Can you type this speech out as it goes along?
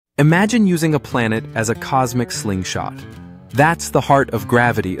Imagine using a planet as a cosmic slingshot. That's the heart of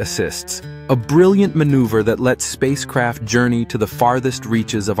gravity assists, a brilliant maneuver that lets spacecraft journey to the farthest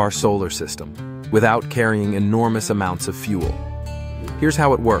reaches of our solar system, without carrying enormous amounts of fuel. Here's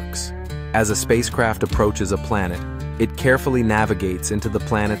how it works. As a spacecraft approaches a planet, it carefully navigates into the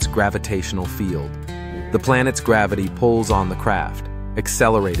planet's gravitational field. The planet's gravity pulls on the craft,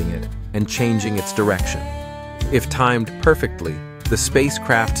 accelerating it and changing its direction. If timed perfectly, the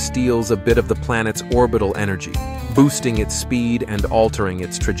spacecraft steals a bit of the planet's orbital energy, boosting its speed and altering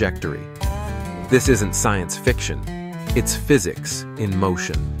its trajectory. This isn't science fiction, it's physics in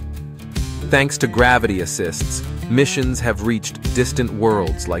motion. Thanks to gravity assists, missions have reached distant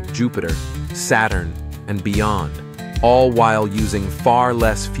worlds like Jupiter, Saturn, and beyond, all while using far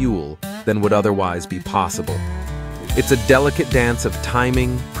less fuel than would otherwise be possible. It's a delicate dance of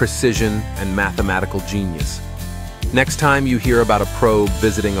timing, precision, and mathematical genius. Next time you hear about a probe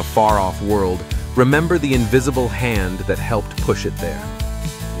visiting a far-off world, remember the invisible hand that helped push it there.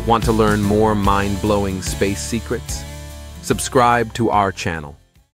 Want to learn more mind-blowing space secrets? Subscribe to our channel.